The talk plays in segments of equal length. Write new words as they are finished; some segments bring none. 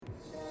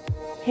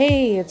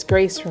Hey, it's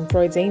Grace from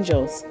Freud's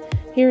Angels.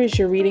 Here is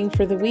your reading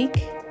for the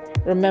week.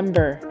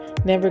 Remember,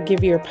 never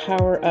give your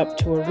power up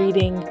to a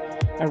reading,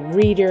 a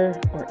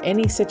reader, or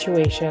any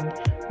situation.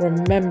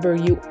 Remember,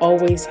 you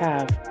always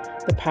have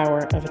the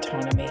power of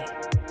autonomy.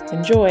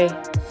 Enjoy.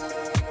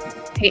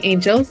 Hey,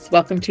 Angels.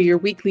 Welcome to your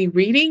weekly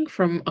reading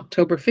from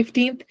October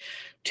 15th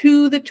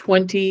to the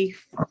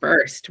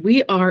 21st.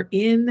 We are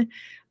in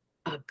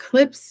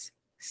Eclipse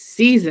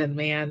season,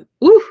 man.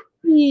 Ooh,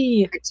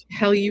 I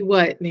tell you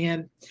what,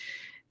 man.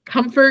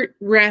 Comfort,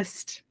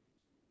 rest,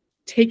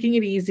 taking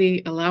it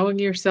easy, allowing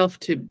yourself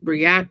to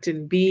react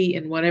and be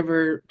in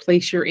whatever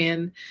place you're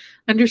in.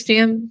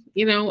 Understand,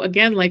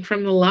 again, like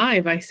from the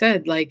live, I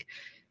said, like,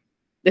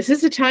 this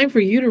is a time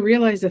for you to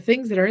realize the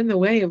things that are in the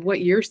way of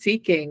what you're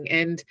seeking.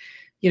 And,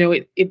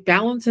 it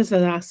balances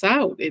us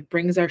out. It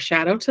brings our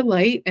shadow to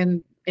light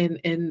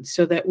and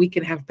so that we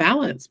can have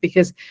balance,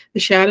 because the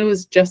shadow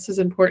is just as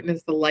important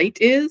as the light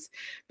is,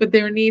 but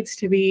there needs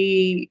to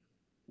be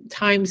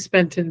time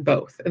spent in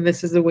both. And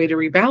this is a way to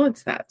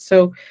rebalance that.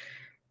 So,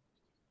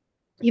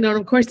 and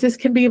of course, this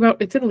can be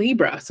it's in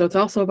Libra. So it's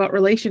also about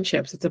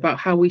relationships. It's about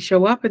how we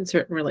show up in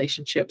certain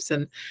relationships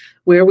and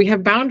where we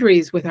have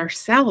boundaries with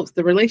ourselves,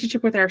 the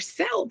relationship with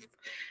ourselves,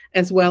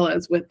 as well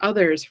as with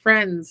others,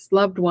 friends,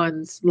 loved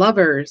ones,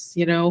 lovers,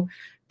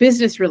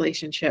 business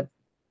relationship,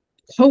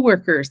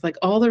 coworkers, like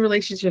all the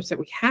relationships that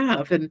we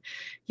have. And,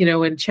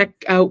 and check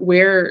out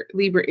where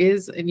Libra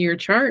is in your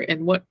chart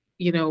and what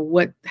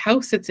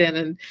house it's in.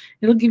 And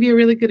it'll give you a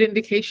really good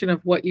indication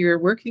of what you're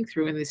working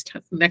through in these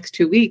next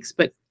 2 weeks.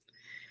 But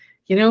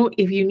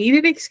if you need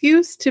an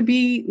excuse to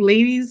be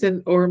ladies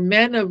or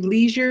men of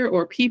leisure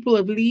or people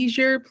of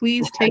leisure,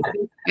 please take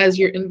this as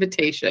your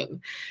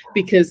invitation,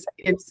 because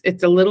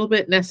it's a little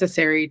bit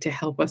necessary to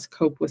help us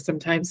cope with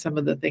sometimes some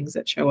of the things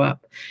that show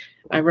up.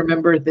 I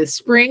remember this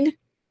spring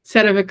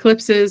set of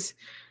eclipses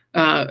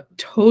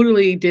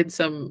totally did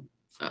some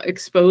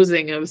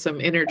exposing of some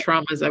inner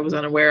traumas I was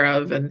unaware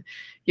of, and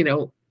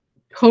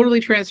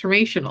totally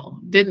transformational.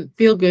 Didn't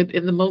feel good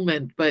in the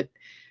moment, but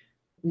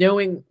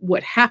knowing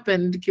what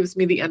happened gives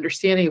me the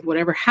understanding of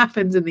whatever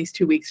happens in these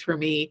 2 weeks for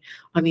me.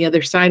 On the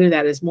other side of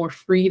that is more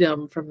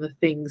freedom from the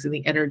things and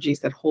the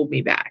energies that hold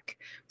me back.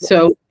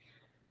 So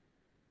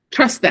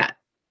trust that,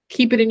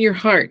 keep it in your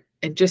heart,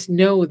 and just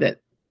know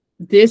that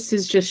this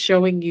is just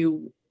showing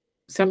you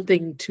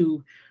something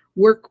to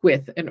work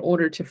with in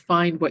order to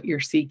find what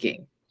you're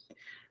seeking.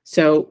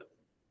 So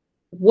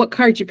what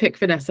card you pick,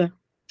 Vanessa?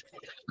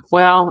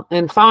 Well,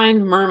 in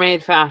fine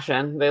mermaid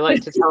fashion, they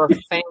like to tell us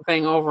the same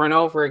thing over and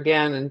over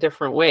again in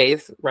different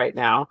ways right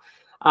now.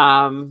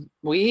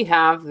 We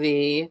have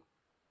the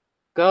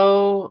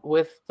go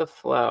with the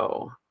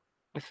flow.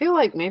 I feel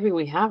like maybe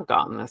we have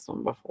gotten this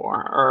one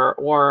before,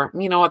 or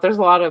you know what? There's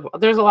a lot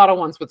of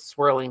ones with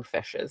swirling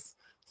fishes.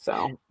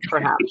 So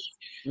perhaps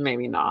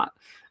maybe not.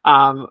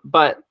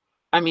 But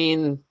I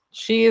mean,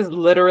 she is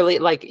literally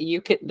like,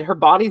 her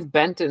body's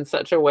bent in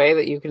such a way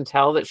that you can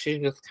tell that she's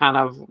just kind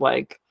of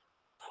like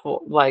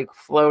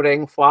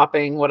floating,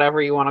 flopping,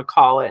 whatever you want to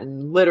call it,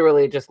 and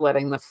literally just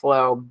letting the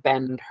flow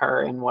bend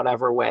her in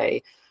whatever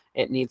way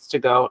it needs to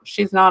go.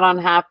 She's not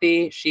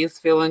unhappy. She's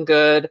feeling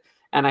good.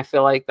 And I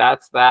feel like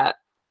that's that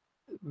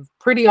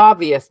pretty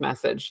obvious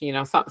message.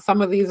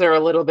 Some of these are a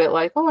little bit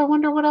like, oh, I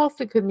wonder what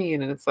else it could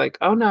mean. And it's like,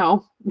 oh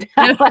no,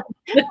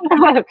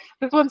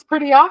 this one's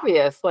pretty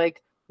obvious.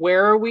 Like,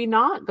 where are we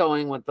not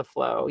going with the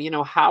flow?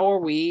 How are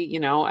we,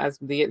 as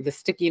the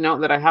sticky note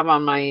that I have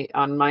on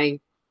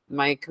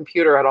my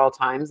computer at all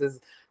times is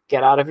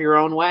get out of your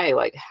own way.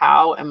 Like,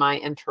 how am I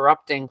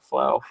interrupting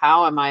flow?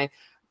 How am I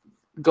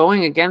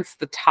going against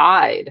the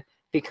tide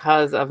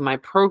because of my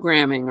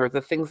programming or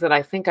the things that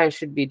I think I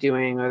should be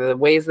doing or the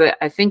ways that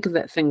I think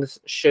that things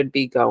should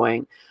be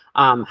going?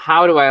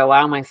 How do I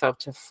allow myself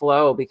to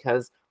flow?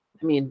 Because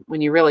I mean, when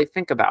you really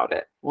think about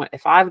it,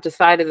 if I've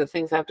decided that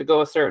things have to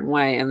go a certain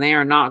way and they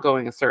are not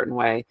going a certain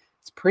way,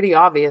 it's pretty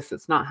obvious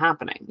it's not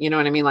happening. You know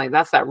what I mean? Like,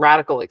 that's that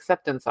radical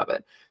acceptance of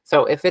it.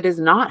 So if it is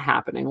not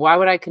happening, why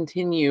would I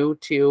continue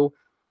to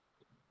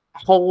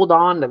hold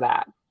on to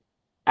that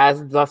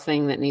as the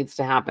thing that needs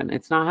to happen?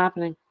 It's not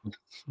happening.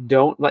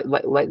 Don't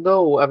let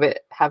go of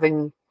it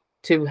having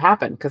to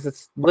happen, because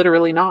it's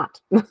literally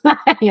not.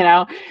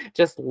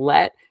 Just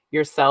let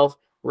yourself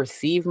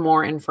receive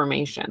more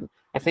information.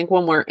 I think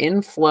when we're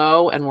in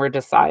flow and we're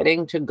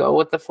deciding to go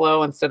with the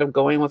flow instead of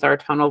going with our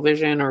tunnel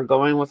vision or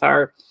going with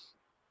our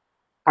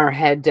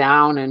head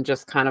down and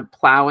just kind of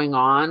plowing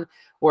on,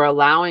 we're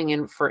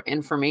allowing for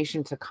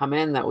information to come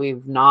in that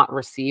we've not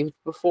received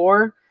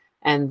before.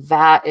 And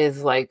that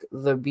is like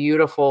the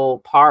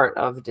beautiful part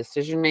of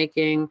decision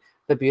making,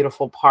 the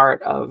beautiful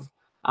part of,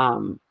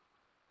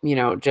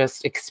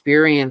 just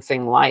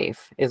experiencing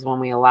life, is when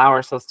we allow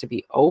ourselves to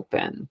be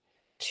open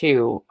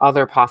to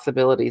other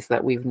possibilities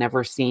that we've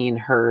never seen,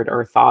 heard,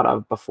 or thought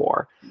of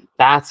before.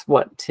 That's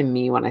what, to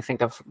me, when I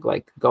think of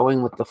like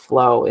going with the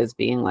flow, is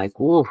being like,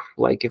 woo,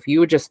 like if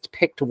you just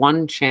picked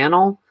one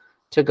channel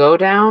to go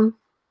down,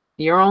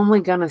 you're only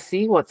going to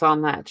see what's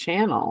on that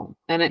channel.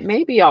 And it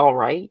may be all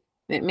right.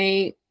 It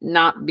may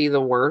not be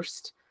the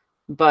worst,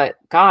 but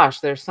gosh,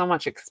 there's so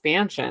much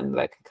expansion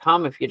that could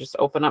come if you just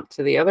open up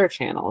to the other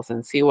channels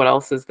and see what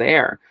else is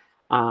there,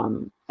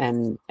 and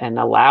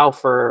allow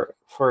for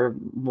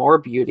more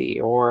beauty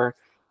or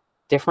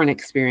different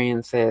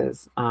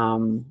experiences,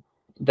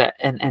 that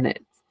and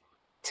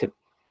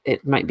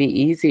it might be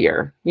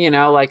easier,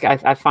 like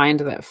I find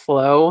that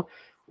flow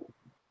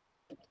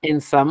in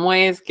some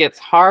ways gets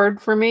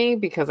hard for me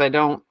because I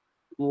don't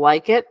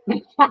like it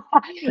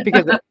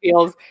because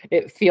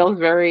it feels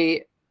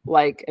very,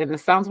 like, and it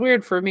sounds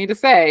weird for me to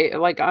say,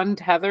 like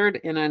untethered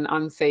in an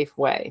unsafe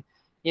way.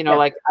 Yeah.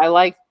 Like I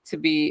like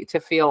to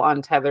feel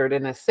untethered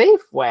in a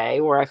safe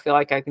way where I feel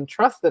like I can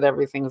trust that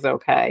everything's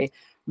okay.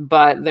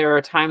 But there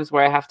are times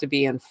where I have to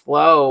be in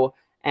flow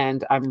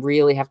and I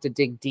really have to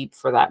dig deep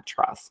for that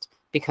trust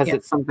because Yeah.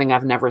 it's something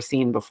I've never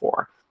seen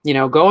before.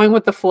 Going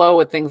with the flow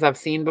with things I've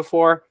seen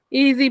before,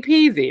 easy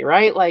peasy,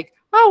 right? Like,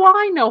 oh, well,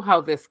 I know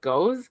how this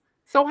goes,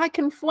 so I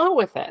can flow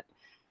with it.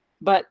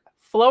 But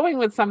flowing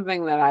with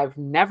something that I've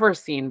never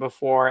seen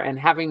before and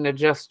having to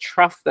just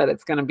trust that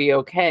it's going to be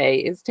okay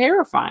is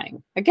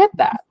terrifying. I get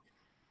that.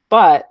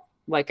 But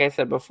like I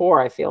said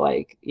before, I feel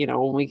like,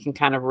 when we can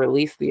kind of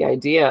release the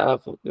idea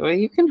of, well,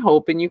 you can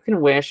hope and you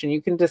can wish and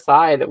you can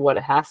decide what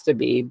it has to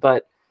be,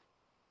 but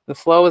the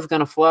flow is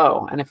going to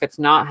flow. And if it's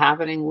not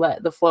happening,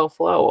 let the flow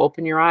flow.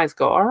 Open your eyes,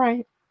 go, all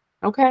right,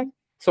 okay.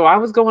 So I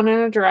was going in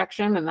a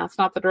direction and that's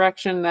not the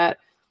direction that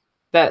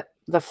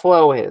the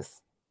flow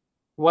is.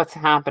 What's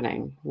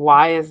happening?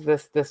 Why is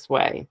this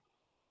way?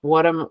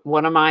 What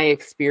am I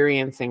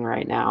experiencing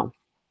right now?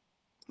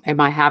 Am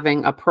I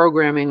having a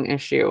programming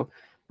issue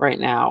right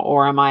now?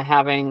 Or am I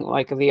having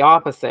like the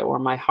opposite where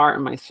my heart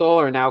and my soul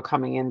are now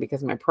coming in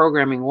because my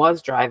programming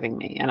was driving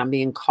me and I'm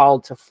being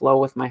called to flow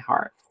with my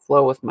heart,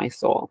 flow with my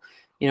soul,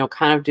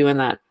 kind of doing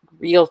that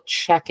real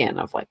check-in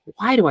of like,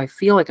 why do I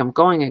feel like I'm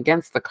going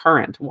against the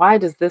current? Why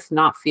does this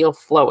not feel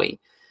flowy?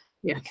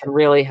 Yeah. It can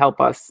really help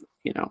us,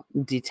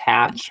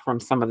 detach from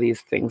some of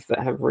these things that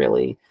have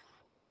really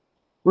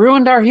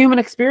ruined our human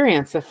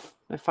experience, if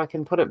I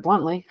can put it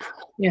bluntly.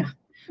 Yeah.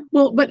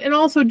 Well, and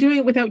also doing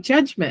it without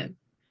judgment.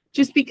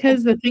 Just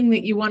because the thing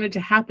that you wanted to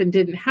happen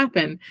didn't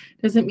happen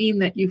doesn't mean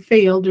that you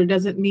failed or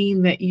doesn't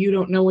mean that you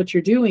don't know what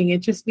you're doing.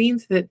 It just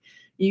means that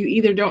you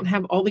either don't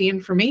have all the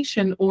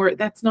information or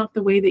that's not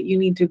the way that you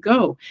need to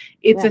go.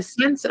 It's a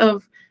sense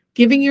of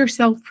giving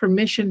yourself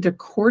permission to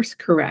course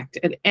correct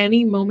at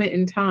any moment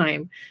in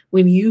time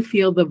when you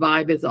feel the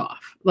vibe is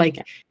off. Like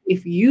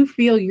if you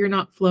feel you're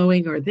not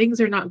flowing or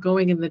things are not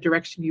going in the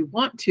direction you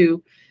want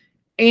to,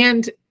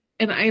 and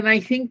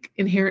I think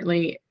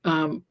inherently,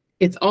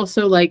 it's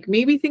also like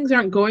maybe things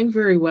aren't going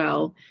very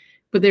well,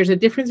 but there's a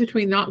difference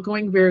between not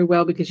going very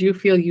well because you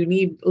feel you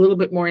need a little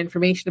bit more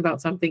information about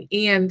something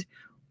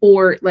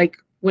or like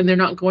when they're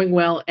not going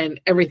well and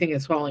everything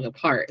is falling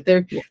apart.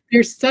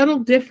 There's subtle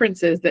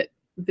differences that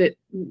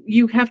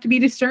you have to be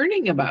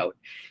discerning about.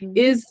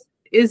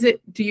 Mm-hmm.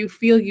 Do you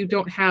feel you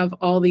don't have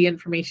all the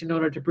information in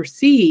order to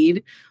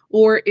proceed?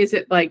 Or is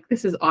it like,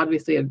 this is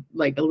obviously a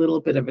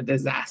little bit of a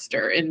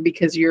disaster. And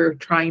because you're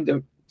trying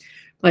to,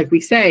 like we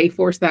say,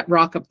 force that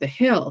rock up the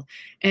hill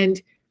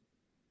and,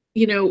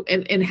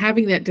 and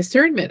having that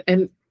discernment.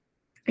 And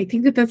I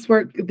think that's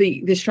where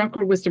the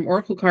Chakra Wisdom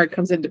Oracle card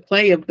comes into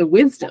play of the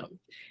wisdom.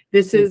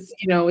 This is,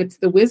 it's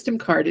the wisdom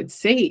card. It's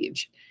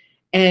Sage.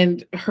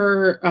 And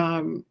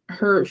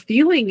her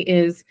feeling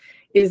is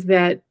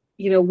that,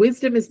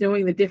 wisdom is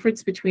knowing the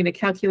difference between a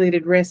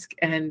calculated risk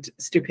and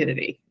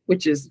stupidity,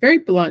 which is very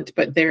blunt,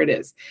 but there it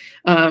is.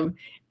 And,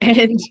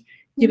 it's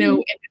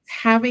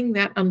having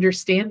that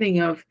understanding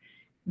of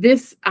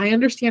this, I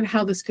understand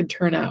how this could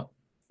turn out,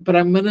 but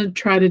I'm going to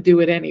try to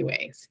do it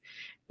anyways.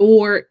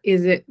 Or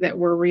is it that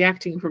we're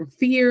reacting from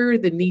fear,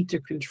 the need to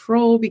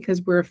control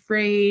because we're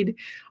afraid?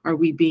 Are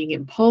we being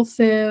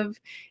impulsive?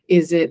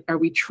 Are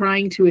we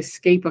trying to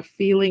escape a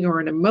feeling or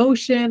an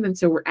emotion? And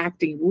so we're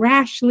acting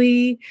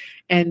rashly.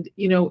 And,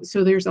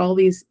 so there's all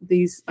these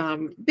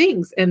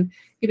things. And,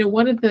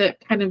 one of the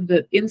kind of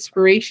the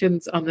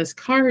inspirations on this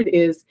card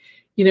is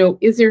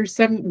there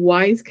some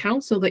wise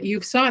counsel that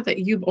you've sought that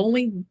you've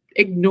only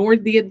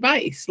ignored the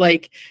advice?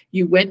 Like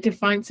you went to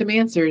find some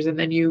answers and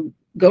then you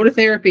go to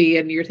therapy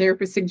and your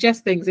therapist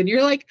suggests things and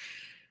you're like,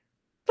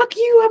 fuck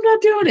you, I'm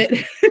not doing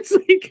it. It's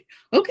like,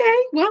 okay,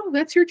 well,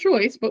 that's your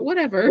choice, but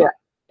whatever.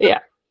 Yeah.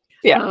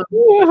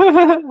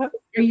 Are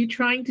you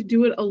trying to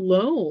do it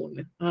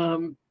alone?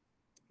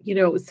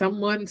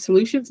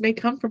 Solutions may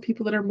come from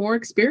people that are more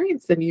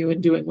experienced than you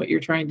in doing what you're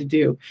trying to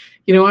do.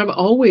 I'm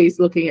always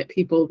looking at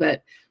people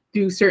that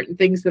do certain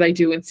things that I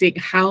do and seeing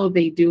how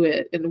they do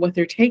it and what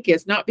their take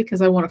is, not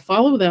because I want to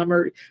follow them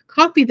or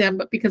copy them,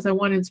 but because I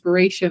want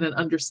inspiration and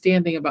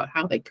understanding about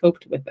how they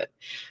coped with it.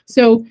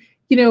 So,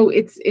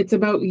 it's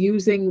about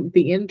using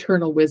the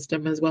internal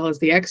wisdom as well as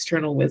the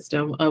external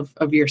wisdom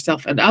of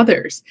yourself and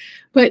others.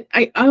 But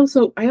I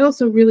also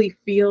really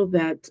feel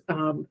that,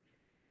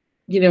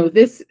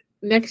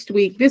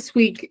 this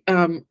week,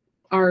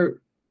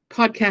 our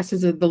podcast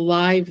is the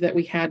live that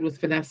we had with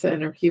Vanessa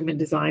and our human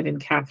design and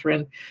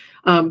Catherine.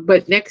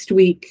 But next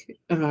week,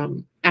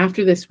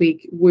 after this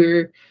week,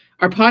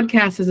 our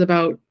podcast is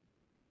about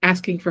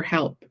asking for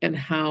help and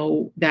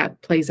how that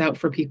plays out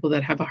for people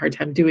that have a hard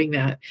time doing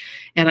that.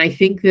 And I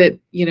think that,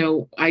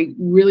 I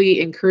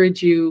really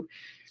encourage you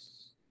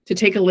to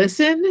take a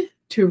listen,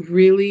 to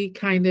really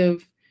kind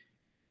of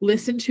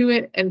listen to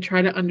it and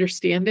try to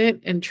understand it,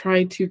 and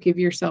try to give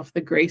yourself the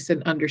grace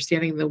and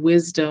understanding, the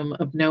wisdom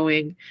of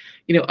knowing,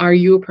 are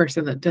you a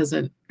person that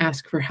doesn't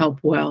ask for help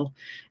well,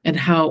 and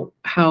how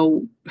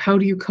do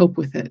you cope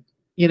with it,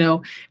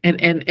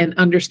 and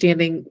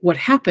understanding what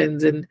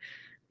happens and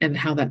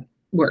how that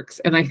works.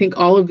 And I think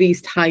all of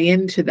these tie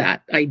into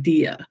that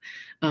idea,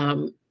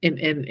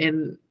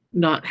 and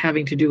not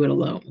having to do it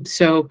alone.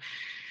 So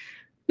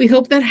we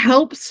hope that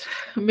helps.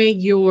 May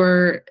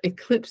your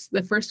eclipse,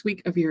 the first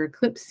week of your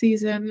eclipse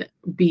season,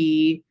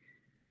 be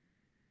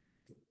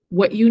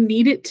what you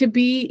need it to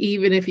be,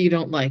 even if you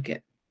don't like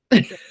it.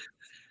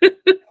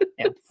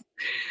 Yes.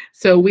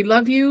 So we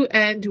love you,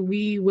 and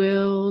we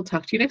will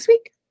talk to you next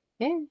week.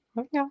 Yeah.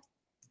 Okay.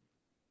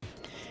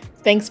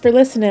 Thanks for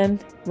listening.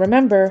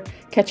 Remember,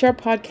 catch our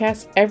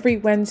podcast every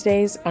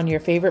Wednesdays on your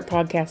favorite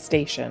podcast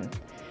station.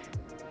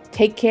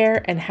 Take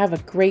care and have a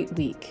great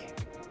week.